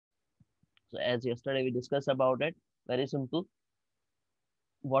So as yesterday we discussed about it, very simple.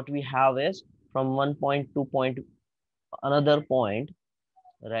 What we have is from one point to point another point,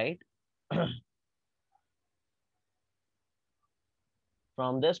 right?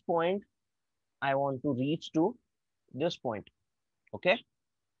 From this point, I want to reach to this point. Okay.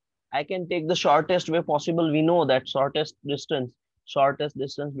 I can take the shortest way possible. We know that shortest distance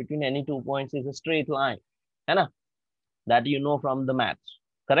between any 2 points is a straight line. है ना? That you know from the maths.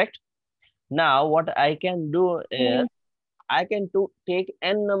 Correct? Now, what I can do is Yes. I can take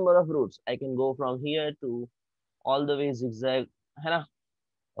n number of routes. I can go from here to all the way zigzag. है ना?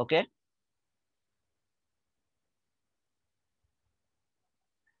 Okay.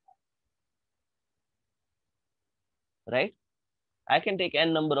 Right? I can take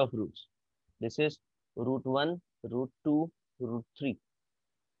n number of routes. This is route 1, route 2, route 3.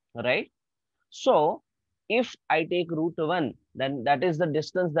 Right? So, if I take route 1, then that is the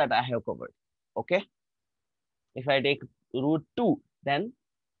distance that I have covered. Okay. If I take route 2, then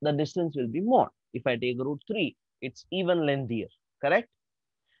the distance will be more. If I take route 3, it's even lengthier. Correct?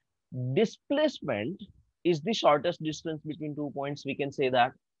 Displacement is the shortest distance between 2 points. We can say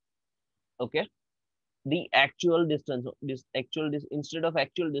that. Okay. The actual distance, instead of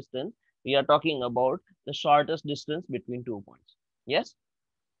actual distance, we are talking about the shortest distance between 2 points. Yes?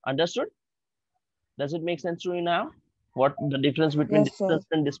 Understood? Does it make sense to you now? What the difference between Yes, sir. distance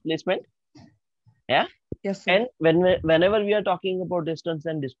and displacement? Yeah. Yes, sir. And whenever we are talking about distance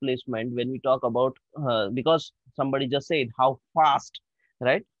and displacement, when we talk about because somebody just said how fast,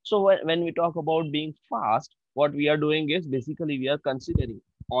 right? So when we talk about being fast, what we are doing is basically we are considering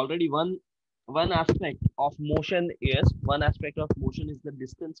already one aspect of motion is the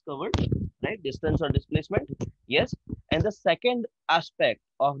distance covered, right? Distance or displacement. Yes. And the second aspect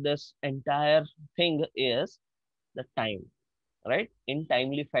of this entire thing is the time, right? In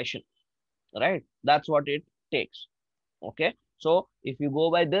timely fashion, right? That's what it takes. Okay. So if you go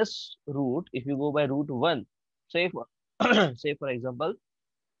by this route, if you go by route 1, say for say for example,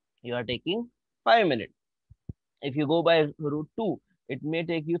 you are taking 5 minutes. If you go by route 2, it may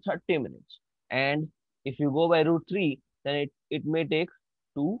take you 30 minutes. And if you go by route 3, then it may take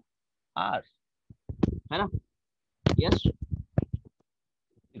 2 hours. है ना? Yes,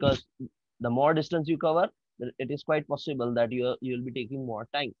 because the more distance you cover, it is quite possible that you'll be taking more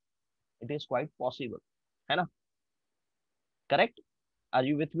time. It is quite possible. है ना? Correct? Are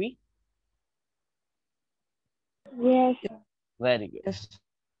you with me? Yes. Very good. Yes.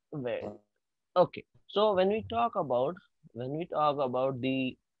 Very good. Okay. So when we talk about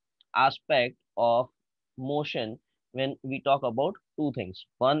the aspect of motion, when we talk about two things,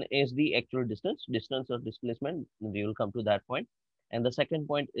 one is the actual distance or displacement. We will come to that point, and the second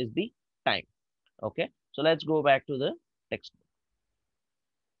point is the time. Okay. So let's go back to the text.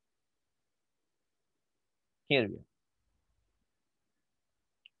 Here we are.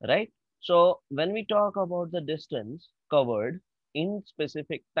 Right. So when we talk about the distance covered in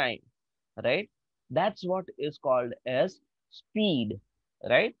specific time, right? That's what is called as speed,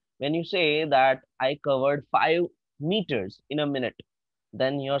 right? When you say that I covered 5 meters in a minute,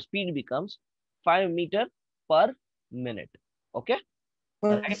 then your speed becomes 5 meter per minute. Okay,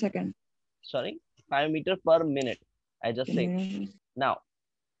 Per right? second. Sorry, 5 meter per minute. I just say now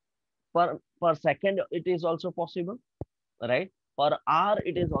per second it is also possible, right? Per hour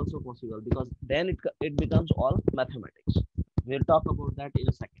it is also possible because then it becomes all mathematics. We'll talk about that in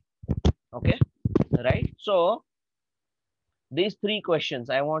a second. Okay, right? So these three questions,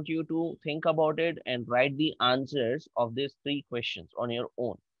 I want you to think about it and write the answers of these three questions on your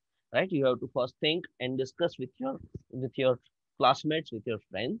own, right? You have to first think and discuss with your classmates, with your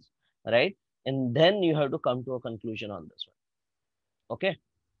friends, right? And then you have to come to a conclusion on this one. Okay.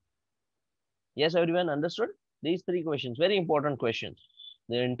 Yes, everyone understood? These three questions, very important questions.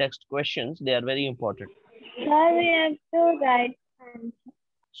 They're in text questions. They are very important. Sir, we have to write answer.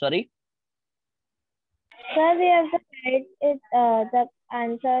 Sorry? Sir, we have to write the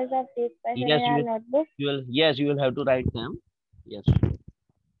answers of this question Yes, in our notebook. you will have to write them. Yes.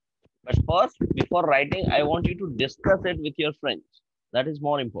 But first, before writing, I want you to discuss it with your friends. That is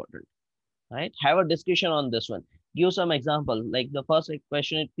more important, right? Have a discussion on this one. Give some example. Like the first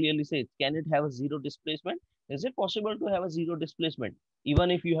question, it clearly says, can it have a zero displacement? Is it possible to have a zero displacement?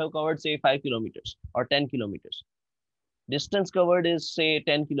 Even if you have covered, say, 5 kilometers or 10 kilometers. Distance covered is, say,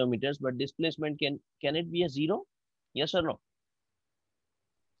 10 kilometers, but displacement, can it be a zero? Yes or no?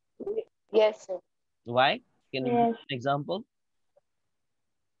 Yes, sir. Why? Can you give Yes. an example?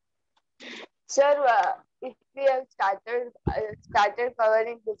 Sir, if we have started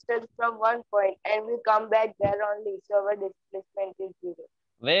covering distance from one point and we come back there only, so our displacement is zero.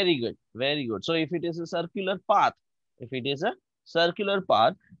 Very good. Very good. So if it is a circular path, if it is a circular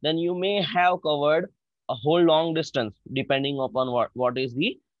path, then you may have covered a whole long distance depending upon what is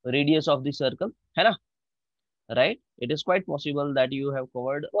the radius of the circle. है ना? Right? It is quite possible that you have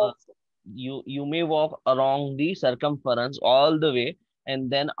covered Yes. you may walk along the circumference all the way, and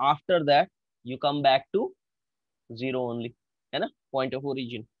then after that you come back to zero only. है ना? Point of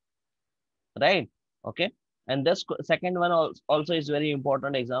origin. Right? Okay. And this second one also is very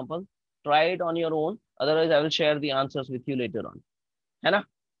important example. Try it on your own. Otherwise, I will share the answers with you later on. है ना?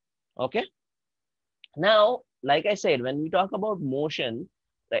 Okay. Now, like I said, when we talk about motion,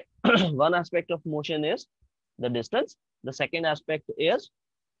 right, one aspect of motion is the distance. The second aspect is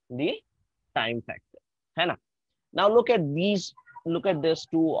the time factor. है ना? Now look at these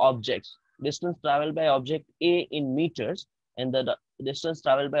two objects. Distance traveled by object A in meters and the distance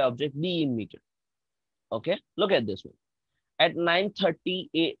traveled by object B in meters. Okay, look at this one. At 9:30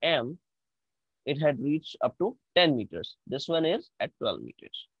 a.m., it had reached up to 10 meters. This one is at 12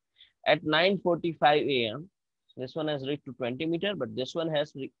 meters. At 9:45 a.m., this one has reached to 20 meters, but this one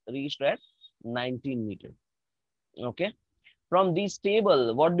has reached at 19 meters. Okay. From this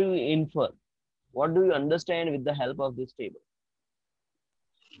table, what do you infer? What do you understand with the help of this table?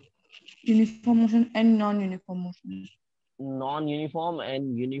 Uniform motion and non-uniform motions. Non-uniform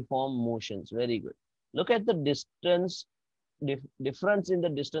and uniform motions. Very good. Look at the distance, difference in the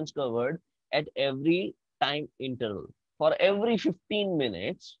distance covered at every time interval. For every 15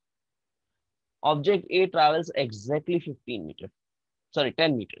 minutes, object A travels exactly 15 meters. Sorry,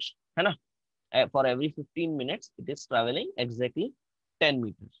 10 meters. है ना? For every 15 minutes, it is traveling exactly 10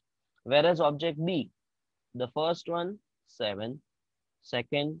 meters. Whereas object B, the first one, 7,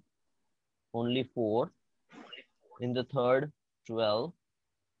 second, only 4, in the third, 12,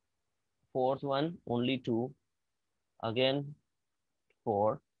 fourth one, only 2, again,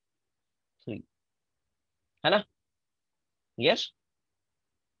 4, 3. है ना? Yes?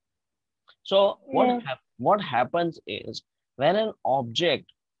 So what happens is when an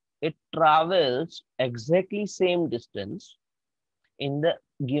object, it travels exactly same distance in the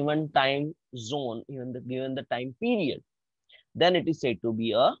given time zone, given the time period, then it is said to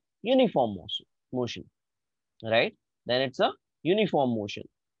be a uniform motion, right? Then it's a uniform motion.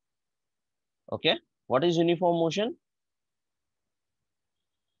 Okay, what is uniform motion?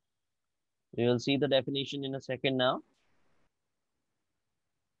 We will see the definition in a second now.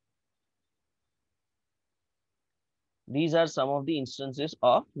 These are some of the instances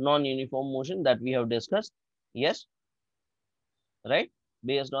of non-uniform motion that we have discussed. Yes, right?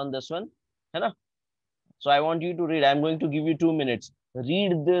 Based on this one, है ना? So I want you to read. I'm going to give you 2 minutes.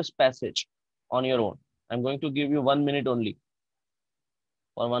 Read this passage on your own. I'm going to give you 1 minute only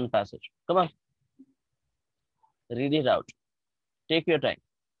for one passage. Come on. Read it out. Take your time.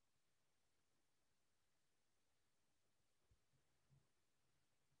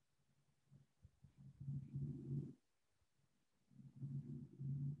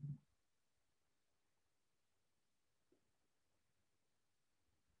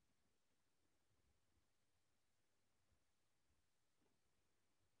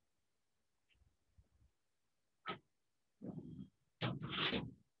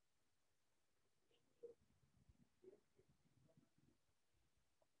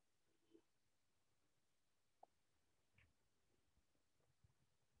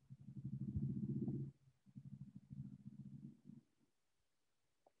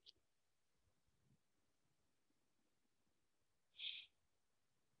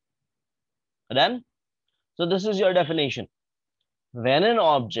 Done? So this is your definition. When an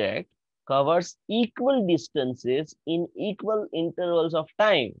object covers equal distances in equal intervals of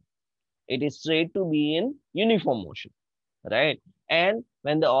time, it is said to be in uniform motion, right? And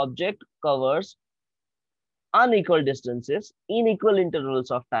when the object covers unequal distances in equal intervals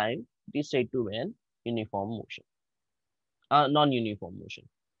of time, it is said to be in uniform motion, non-uniform motion.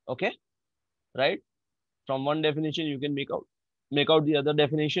 Okay, right? From one definition, you can make out the other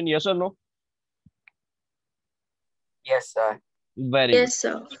definition. Yes or no? Yes, sir. Very Yes,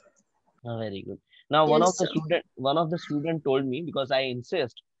 sir. good. Very good. Now, Yes, sir. one of the student told me, because I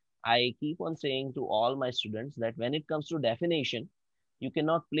insist, I keep on saying to all my students that when it comes to definition, you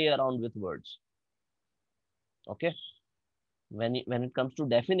cannot play around with words. Okay. When it comes to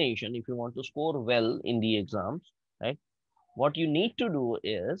definition, if you want to score well in the exams, right, what you need to do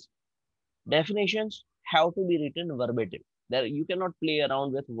is definitions have to be written verbatim. There you cannot play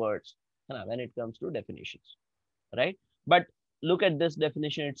around with words when it comes to definitions, right? But look at this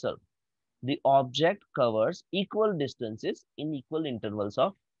definition itself. The object covers equal distances in equal intervals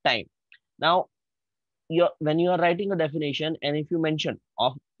of time. Now, when you are writing a definition, and if you mention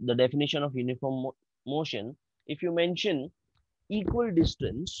of the definition of uniform motion, if you mention equal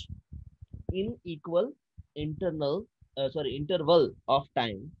distance in equal internal interval of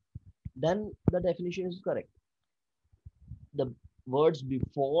time, then the definition is correct. The words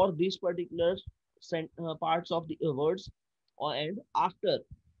before these particular parts of the words or and after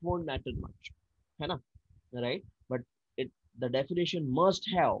won't matter much, है ना? Right? But it the definition must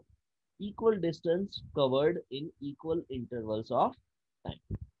have equal distance covered in equal intervals of time.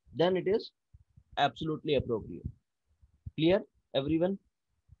 Then it is absolutely appropriate. Clear, everyone?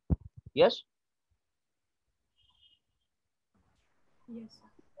 Yes? Yes.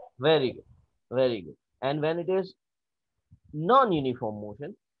 Very good. Very good. And when it is non-uniform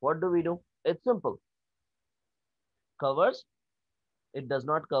motion, what do we do? It's simple. Covers, it does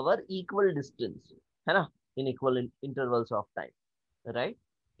not cover equal distance, है ना? In equal intervals of time, right?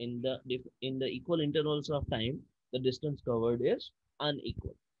 In the equal intervals of time, the distance covered is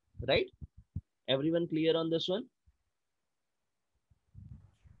unequal, right? Everyone clear on this one?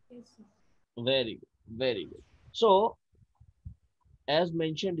 Yes, sir. Very good. Very good. So, as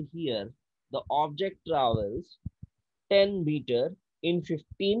mentioned here, the object travels 10 meter in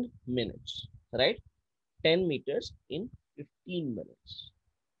 15 minutes, right? 10 meters in 15 minutes.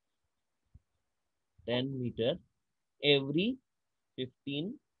 10 meter every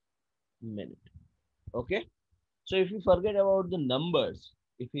 15 minutes. Okay. So if you forget about the numbers,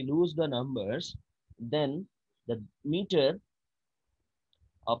 if we lose the numbers, then the meter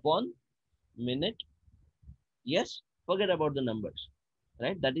upon minute, yes, forget about the numbers,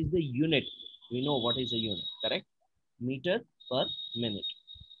 right? That is the unit. We know what is a unit, correct? Meter per minute.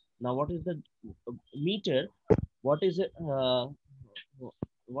 Now, what is the meter? What is it?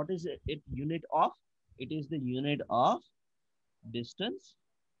 What is it unit of? It is the unit of distance,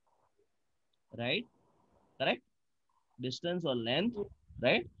 right? Correct? Distance or length,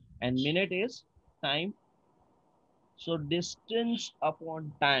 right? And minute is time. So distance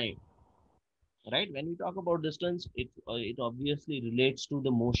upon time, right? When we talk about distance, it obviously relates to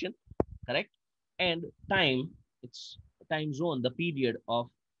the motion, correct? And time, it's time zone, the period of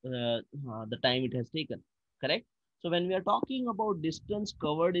the time it has taken, correct? So when we are talking about distance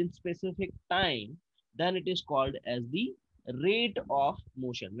covered in specific time, then it is called as the rate of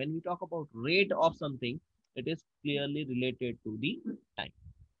motion. When we talk about rate of something, it is clearly related to the time,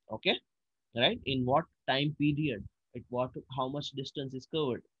 okay? Right? In what time period, at what, how much distance is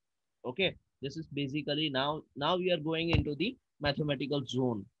covered, okay? This is basically now we are going into the mathematical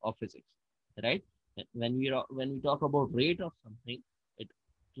zone of physics, right? When we talk about rate of something, it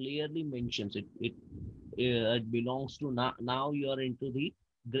clearly mentions it belongs to now you are into the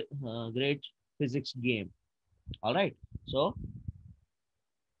great physics game. All right, so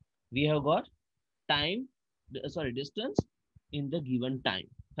we have got time, sorry, distance in the given time,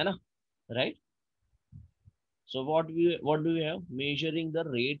 है ना? Right? So what do we have? Measuring the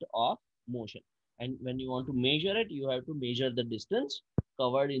rate of motion. And when you want to measure it, you have to measure the distance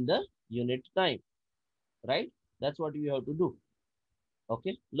covered in the unit time, right? That's what you have to do.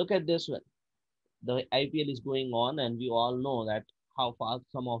 Okay, look at this one. The IPL is going on, and we all know that how fast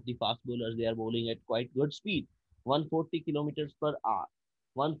some of the fast bowlers, they are bowling at quite good speed, 140 kilometers per hour,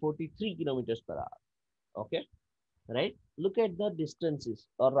 143 kilometers per hour. Okay, right? Look at the distances,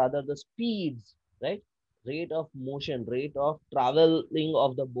 or rather the speeds, right? Rate of motion, rate of traveling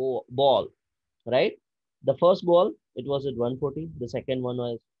of the ball, right? The first ball, it was at 140. The second one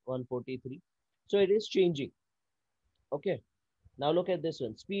was 143. So it is changing. Okay. Now look at this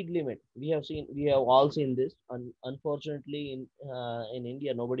one, speed limit. We have all seen this. Unfortunately, in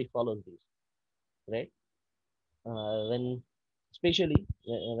India, nobody follows this, right? When especially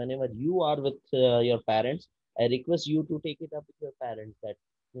whenever you are with your parents, I request you to take it up with your parents that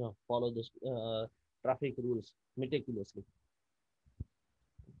follow this traffic rules meticulously.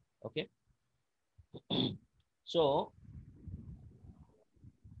 Okay, so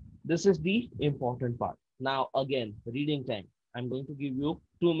this is the important part. Now again, reading time. I'm going to give you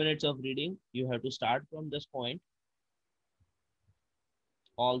 2 minutes of reading. You have to start from this point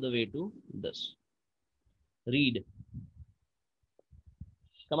all the way to this. Read.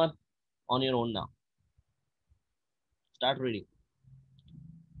 Come on your own now. Start reading.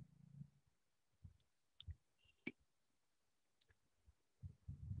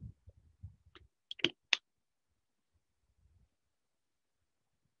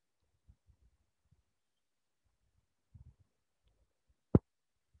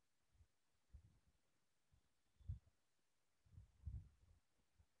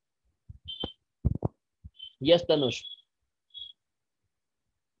 Yes, Tanush.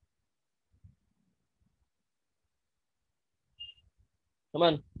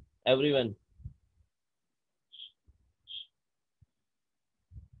 Come on, everyone.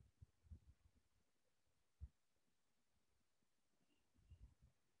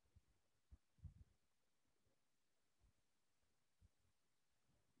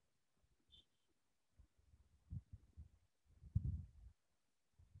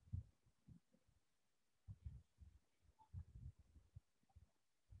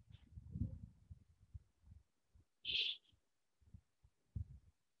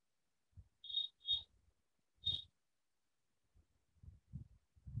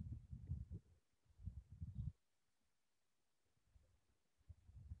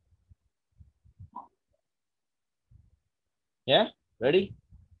 Yeah, ready?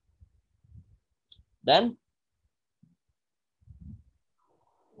 Done?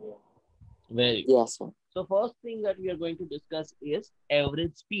 Very good. Yes, sir. So first thing that we are going to discuss is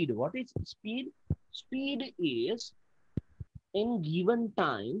average speed. What is speed? Speed is in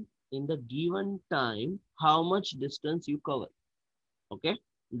the given time, how much distance you cover. Okay,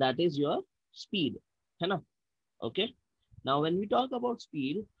 that is your speed. है ना? Okay. Now, when we talk about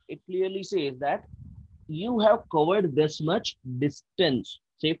speed, it clearly says that you have covered this much distance,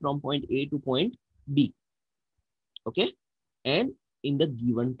 say from point A to point B. Okay, and in the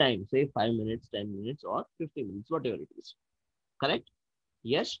given time, say 5 minutes, 10 minutes, or 50 minutes, whatever it is. Correct?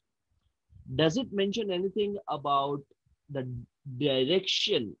 Yes. Does it mention anything about the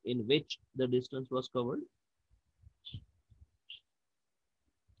direction in which the distance was covered?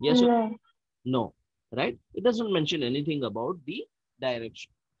 Yes or No. no? Right? It doesn't mention anything about the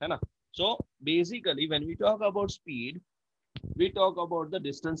direction. So basically, when we talk about speed, we talk about the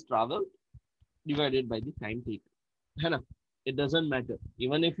distance traveled divided by the time taken. It doesn't matter.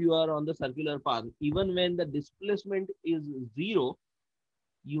 Even if you are on the circular path, even when the displacement is 0,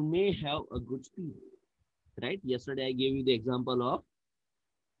 you may have a good speed. Right? Yesterday, I gave you the example of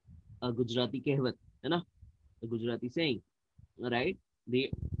a Gujarati kehwat, a Gujarati saying, right?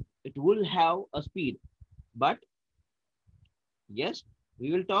 It will have a speed, but yes,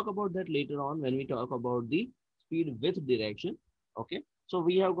 we will talk about that later on when we talk about the speed with direction. Okay, so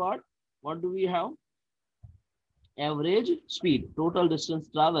we have got, what do we have? Average speed, total distance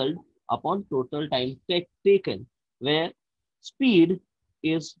traveled upon total time taken, where speed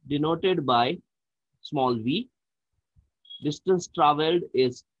is denoted by small v, distance traveled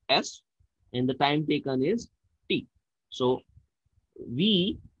is s, and the time taken is t. So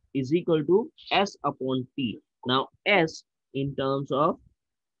v is equal to s upon t. Now s in terms of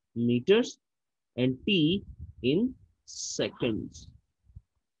meters and t in seconds,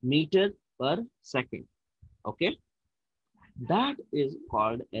 meter per second. Okay, that is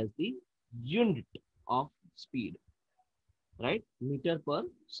called as the unit of speed, right? Meter per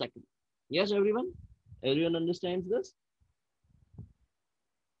second. Yes, everyone understands this?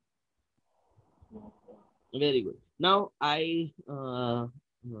 Very good. Now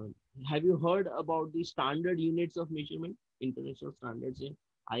have you heard about the standard units of measurement, international standards in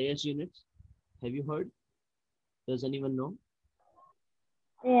IS units? Have you heard? Does anyone know?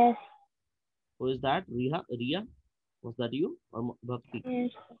 Yes. Who is that? Ria? Was that you or Bhakti?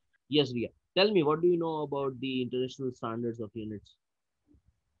 Yes. Yes, Ria. Tell me, what do you know about the international standards of units?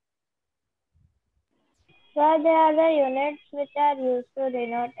 So they are the units which are used to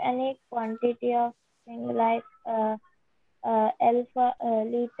denote any quantity of thing like L for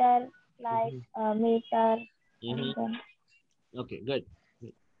liter, like meter, and then. Okay, good.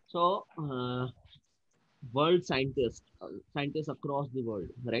 So, world scientists across the world,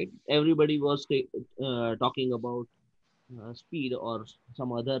 right? Everybody was talking about speed or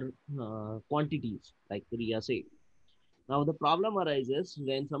some other quantities, like Ria said. Now, the problem arises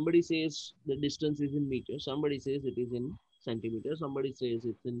when somebody says the distance is in meters, somebody says it is in centimeters, somebody says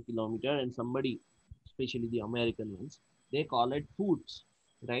it's in kilometer, and somebody, especially the American ones, they call it foots,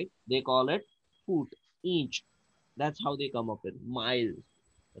 right? They call it foot, inch. That's how they come up with miles,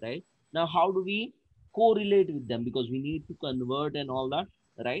 right? Now, how do we correlate with them? Because we need to convert and all that,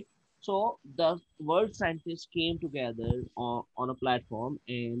 right? So the world scientists came together on a platform,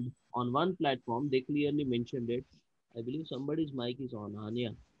 and on one platform, they clearly mentioned it. I believe somebody's mic is on.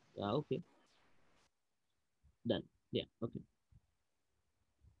 Anya. Yeah, okay. Done. Yeah, okay.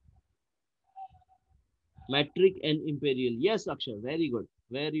 Metric and imperial. Yes, Akshar, very good.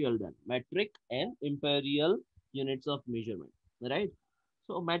 Very well done. Metric and imperial units of measurement, right?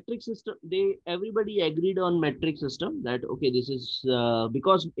 So metric system, everybody agreed on metric system that, okay, this is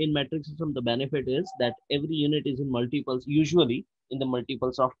because in metric system, the benefit is that every unit is in multiples, usually in the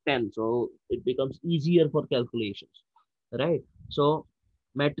multiples of 10. So it becomes easier for calculations, right? So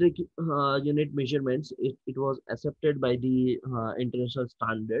Metric unit measurements, it was accepted by the international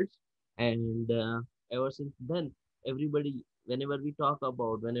standards, and ever since then, everybody, whenever we talk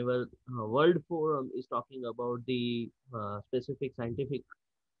about, whenever World Forum is talking about the specific scientific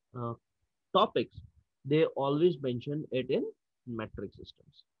uh, topics, they always mention it in metric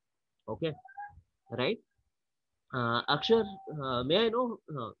systems. Okay, right? Akshar, may I know,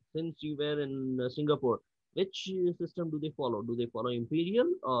 since you were in Singapore, which system do they follow? Do they follow imperial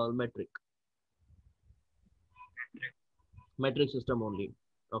or metric? Metric system only.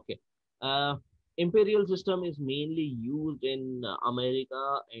 Okay. Uh, Imperial system is mainly used in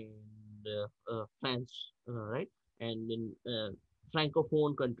America and France, right? And in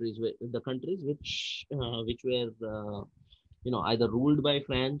francophone countries, the countries which were either ruled by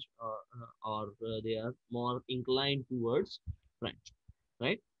French, or they are more inclined towards French,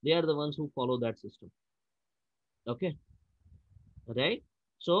 right? They are the ones who follow that system. Okay, right?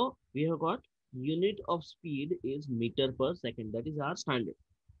 So we have got unit of speed is meter per second. That is our standard.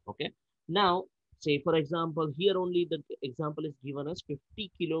 Okay. Now, say for example, here only the example is given as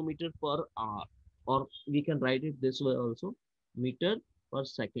 50 kilometer per hour, or we can write it this way also, meter per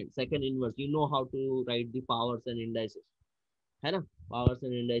second. Second inverse. You know how to write the powers and indices. है ना? Powers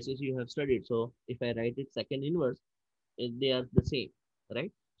and indices you have studied. So if I write it second inverse, they are the same,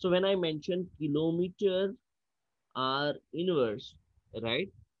 right? So when I mention kilometer are inverse, right?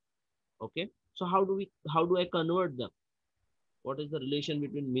 Okay. So how do I convert them? What is the relation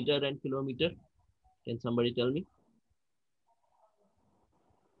between meter and kilometer? Can somebody tell me?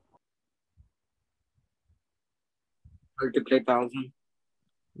 Multiply 1,000.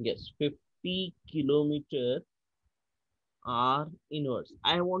 Yes, 50 kilometer are inverse.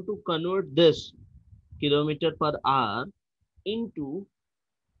 I want to convert this kilometer per hour into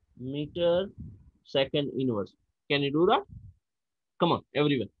meter second inverse. Can you do that? Come on,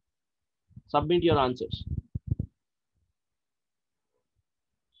 everyone. Submit your answers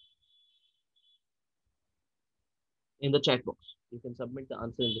in the chat box. You can submit the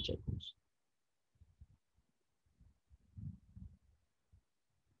answer in the chat box.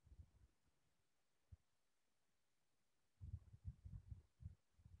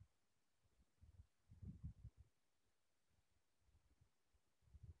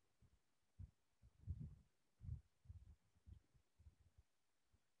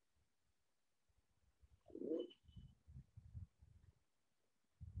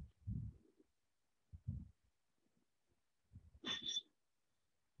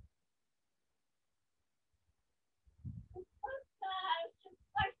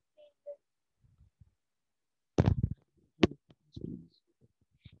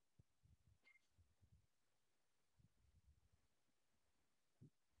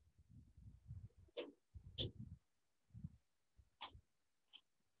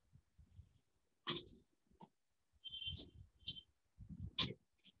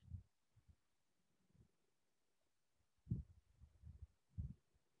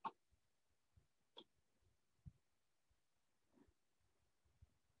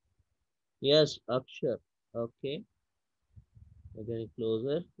 Yes, Akshar. Okay, we're getting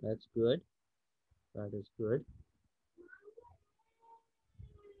closer. That's good. That is good.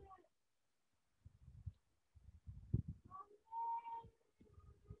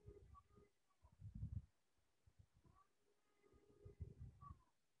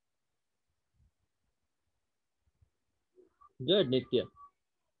 Good, Nitya.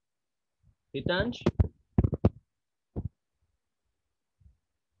 Hitansh,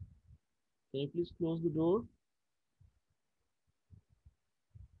 can you please close the door?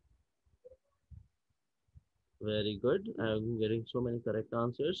 Very good. I'm getting so many correct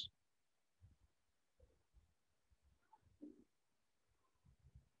answers.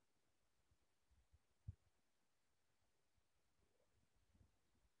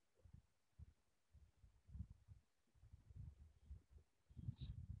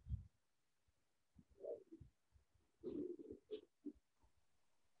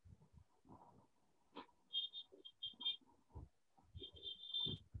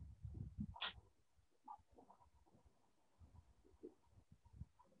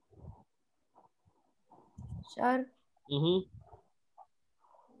 Sir, Mm-hmm.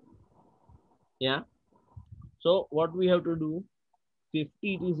 Yeah. So what we have to do,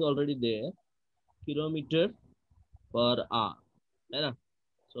 50 it is already there, kilometer per hour. है ना?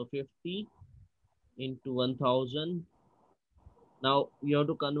 So 50 into 1000. Now you have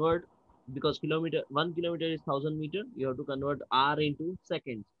to convert, because 1 kilometer is 1000 meter. You have to convert hour into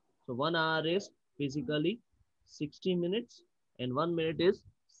seconds. So 1 hour is physically 60 minutes, and 1 minute is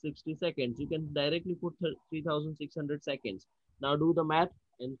 60 seconds. You can directly put 3600 seconds. Now do the math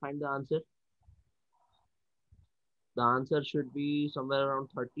and find the answer. The answer should be somewhere around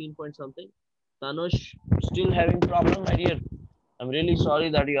 13 point something. Tanush, still having problem, my dear. I'm really sorry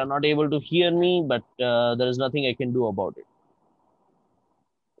that you are not able to hear me, but there is nothing I can do about it.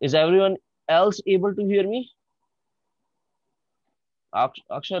 Is everyone else able to hear me?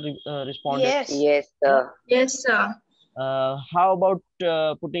 Akshay responded. Yes. Yes, sir. Yes, sir. How about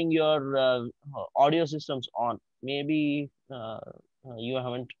putting your audio systems on? Maybe you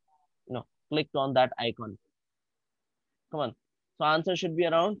haven't, clicked on that icon. Come on. So answer should be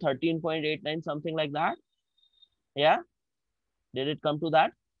around 13.89, something like that. Yeah. Did it come to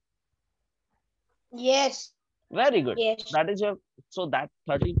that? Yes. Very good. Yes. That is your, so that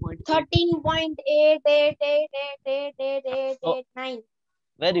 13.8. 13.88888889.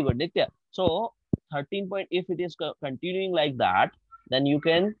 Very good, Nitya. So 13 point, if it is continuing like that, then you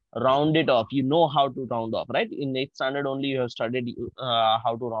can round it off. You know how to round off, right? In 8th standard only you have studied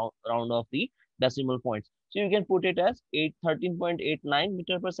how to round off the decimal points. So you can put it as 13.89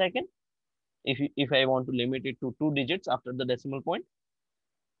 meter per second. If I want to limit it to 2 digits after the decimal point.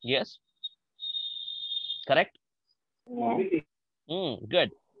 Yes. Correct? Yes.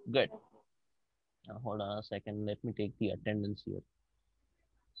 Good. Good. Now, hold on a second. Let me take the attendance here.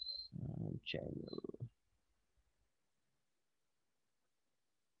 Channel.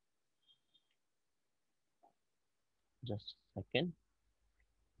 Just a second.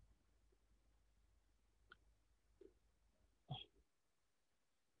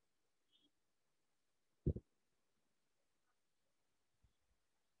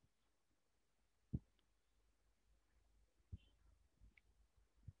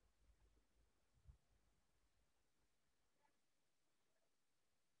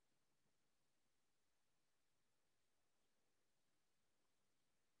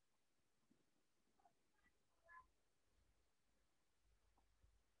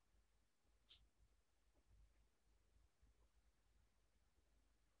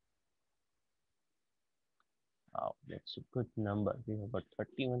 Oh, that's a good number. We have got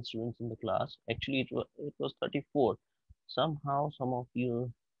 31 students in the class. Actually, it was 34. Somehow, some of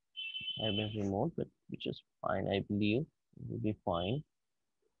you have been remote, but which is fine. I believe it will be fine.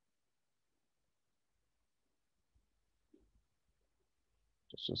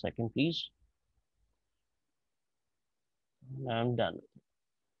 Just a second, please. I'm done.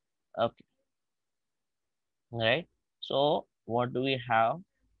 Okay. All right. So, what do we have?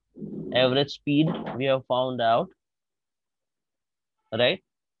 Average speed we have found out, right?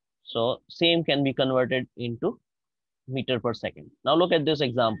 So, same can be converted into meter per second. Now look at this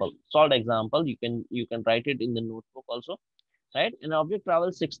example, solved example. You can write it in the notebook also, right? An object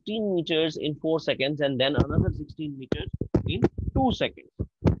travels 16 meters in 4 seconds and then another 16 meters in 2 seconds.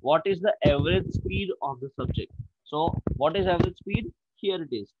 What is the average speed of the subject? So what is average speed? Here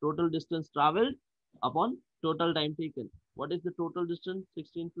it is, total distance traveled upon total time taken. What is the total distance?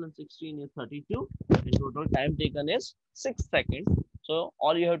 16 plus 16 is 32 and total time taken is 6 seconds. So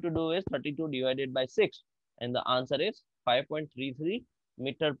all you have to do is 32 divided by 6 and the answer is 5.33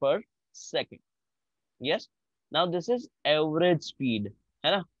 meter per second. Yes. Now this is average speed.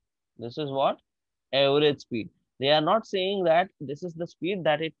 Hai. This is what? Average speed. They are not saying that this is the speed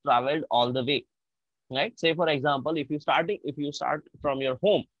that it traveled all the way. Right? Say for example, if you start from your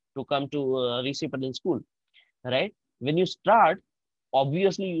home to come to Risipadan school, right? When you start,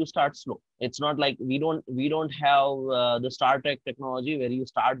 obviously you start slow. It's not like we don't have the Star Trek technology where you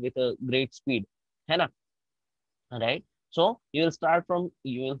start with a great speed. Hai na? Right? So you will start from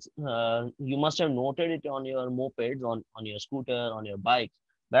you must have noted it on your mopeds, on your scooter, on your bikes,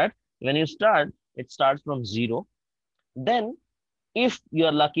 that when you start, it starts from 0. Then if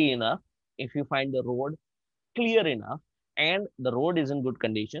you're lucky enough, if you find the road clear enough and the road is in good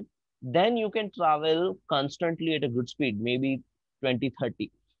condition, then you can travel constantly at a good speed, maybe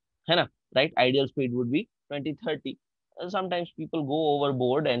 20-30. Hai na? Right? Ideal speed would be 20-30. Sometimes people go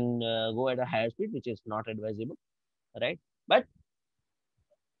overboard and go at a higher speed, which is not advisable, right? But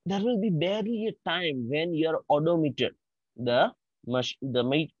there will be barely a time when your odometer, the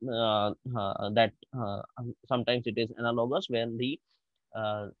that sometimes it is analogous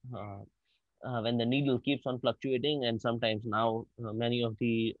uh, uh, when the needle keeps on fluctuating, and sometimes now many of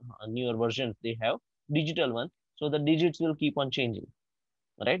the newer versions they have digital one, so the digits will keep on changing,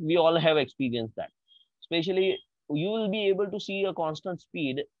 right? We all have experienced that. Especially, you will be able to see a constant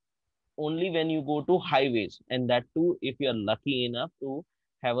speed only when you go to highways, and that too if you're lucky enough to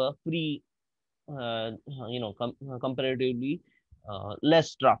have a free comparatively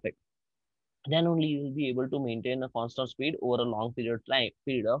less traffic, then only you will be able to maintain a constant speed over a long period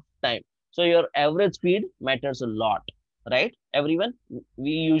of time. So your average speed matters a lot. right? Everyone,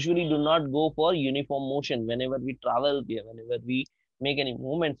 we usually do not go for uniform motion whenever we travel there, whenever we make any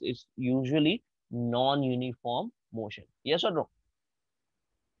movements. It's usually non-uniform motion. Yes or no?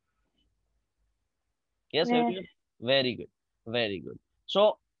 Yes, Yes. everyone. Very good, very good.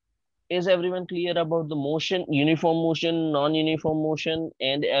 So is everyone clear about the motion, uniform motion, non-uniform motion,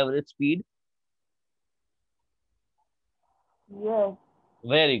 and average speed? Yes.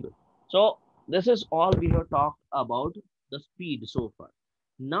 Very good. So this is all we have talked about the speed so far.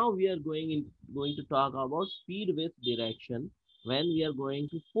 Now we are going to talk about speed with direction, when we are going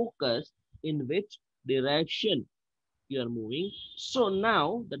to focus in which direction you are moving. So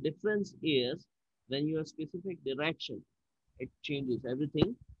now the difference is, when you have specific direction, it changes,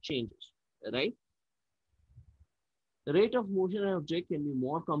 everything changes, right? The rate of motion of an object can be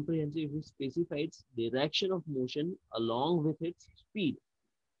more comprehensive if it specifies direction of motion along with its speed.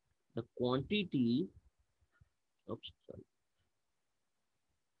 The quantity, oops, sorry.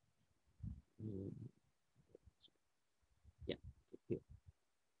 Mm, yeah, okay.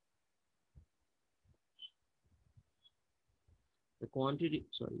 The quantity,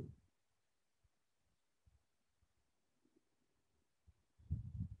 sorry.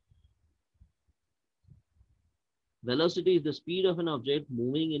 Velocity is the speed of an object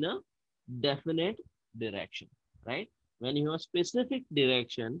moving in a definite direction, right? When you have specific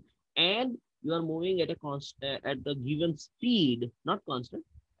direction and you are moving at a at a given speed, not constant,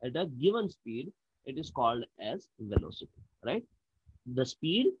 at a given speed, it is called as velocity, right? The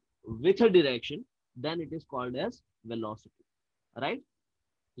speed with a direction, then it is called as velocity, right?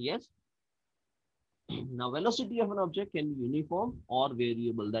 Yes. Now, velocity of an object can be uniform or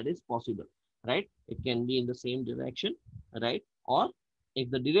variable. That is possible, right? It can be in the same direction, right? Or if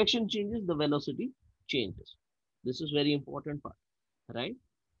the direction changes, the velocity changes. This is very important part, right?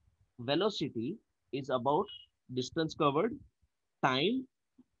 Velocity is about distance covered, time,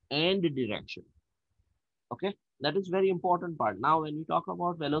 and direction. Okay, that is very important part. Now, when we talk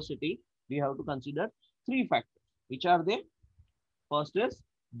about velocity, we have to consider three factors. Which are they? First is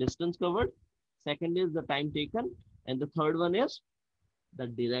distance covered, second is the time taken, and the third one is the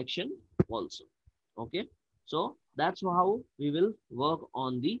direction also. Okay, so that's how we will work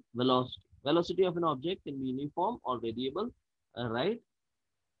on the velocity. Velocity of an object can be uniform or variable, right?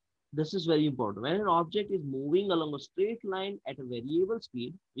 This is very important. When an object is moving along a straight line at a variable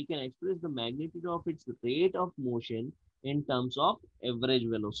speed, we can express the magnitude of its rate of motion in terms of average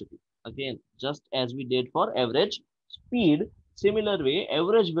velocity. Again, just as we did for average speed, similar way,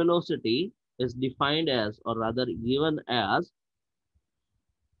 average velocity is defined as, or rather given as,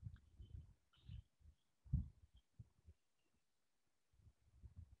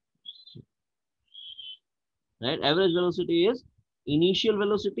 right? Average velocity is initial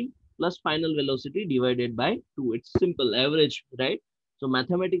velocity plus final velocity divided by 2. It's simple, average, right? So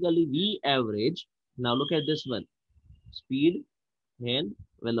mathematically, we average. Now look at this one, speed and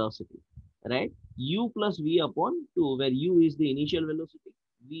velocity, right? U plus V upon 2, where U is the initial velocity,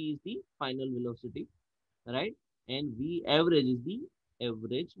 V is the final velocity, right? And V average is the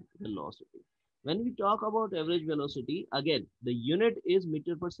average velocity. When we talk about average velocity, again, the unit is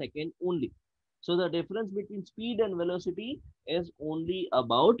meter per second only. So the difference between speed and velocity is only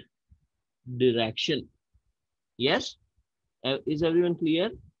about direction. Yes? Is everyone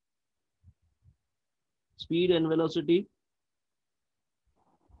clear? Speed and velocity?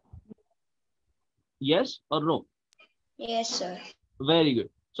 Yes or no? Yes, sir. Very good.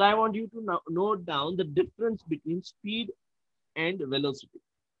 So I want you to now note down the difference between speed and velocity.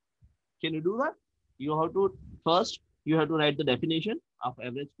 Can you do that? You have to first, you have to write the definition of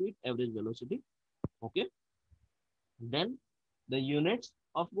average speed, average velocity. Okay. Then the units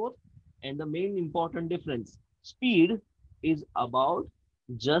of both, and the main important difference. Speed is about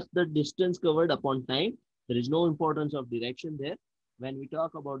just the distance covered upon time. There is no importance of direction there. When we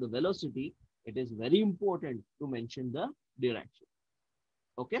talk about the velocity, it is very important to mention the direction.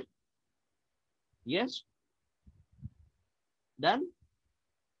 Okay. Yes. Done.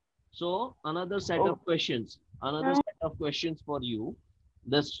 So another set of questions, another set of questions for you.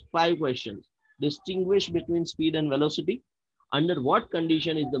 There's 5 questions. Distinguish between speed and velocity. Under what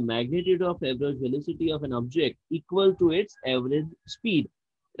condition is the magnitude of average velocity of an object equal to its average speed?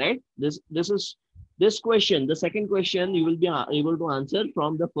 Right? This question, the second question, you will be able to answer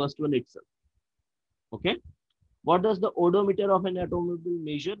from the first one itself. Okay. What does the odometer of an automobile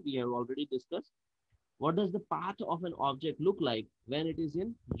measure? We have already discussed. What does the path of an object look like when it is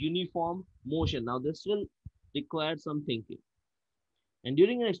in uniform motion? Now, this will require some thinking. And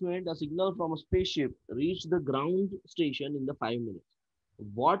during an experiment, a signal from a spaceship reached the ground station in the 5 minutes.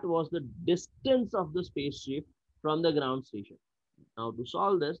 What was the distance of the spaceship from the ground station. Now to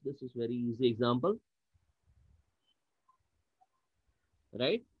solve this is very easy example,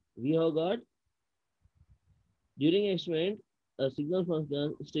 right? We have got during experiment a signal from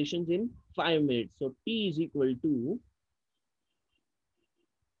the stations in 5 minutes. So T is equal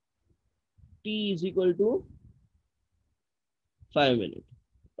to 5 minutes.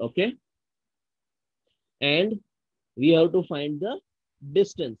 Okay. And we have to find the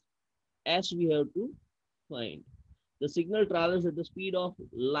distance. S we have to find. The signal travels at the speed of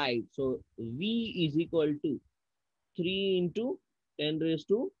light. So V is equal to 3 into 10 raised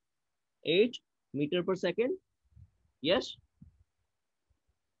to 8 meter per second. Yes.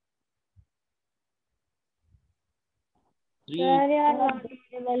 Sir, you are not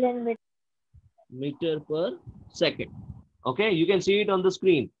visible in between. Meter per second. Okay, you can see it on the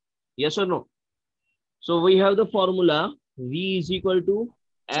screen. Yes or no? So we have the formula V is equal to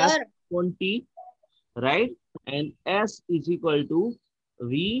S Sir. upon T, right? And S is equal to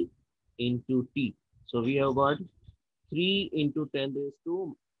V into T. So we have got 3 into 10 raised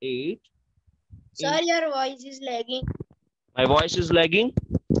to 8. Sir, your voice is lagging. My voice is lagging.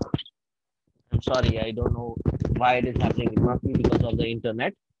 I'm sorry, I don't know why it is happening. It must be because of the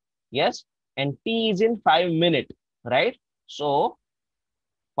internet. Yes. And T is in 5 minutes, right? So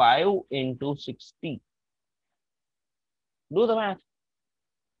 5 into 60. Do the math,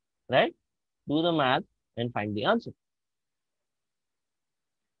 right? Do the math and find the answer.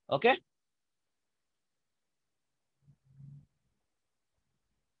 Okay.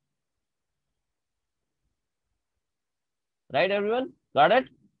 Right, everyone? Got it?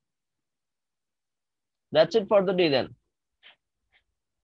 That's it for the day then.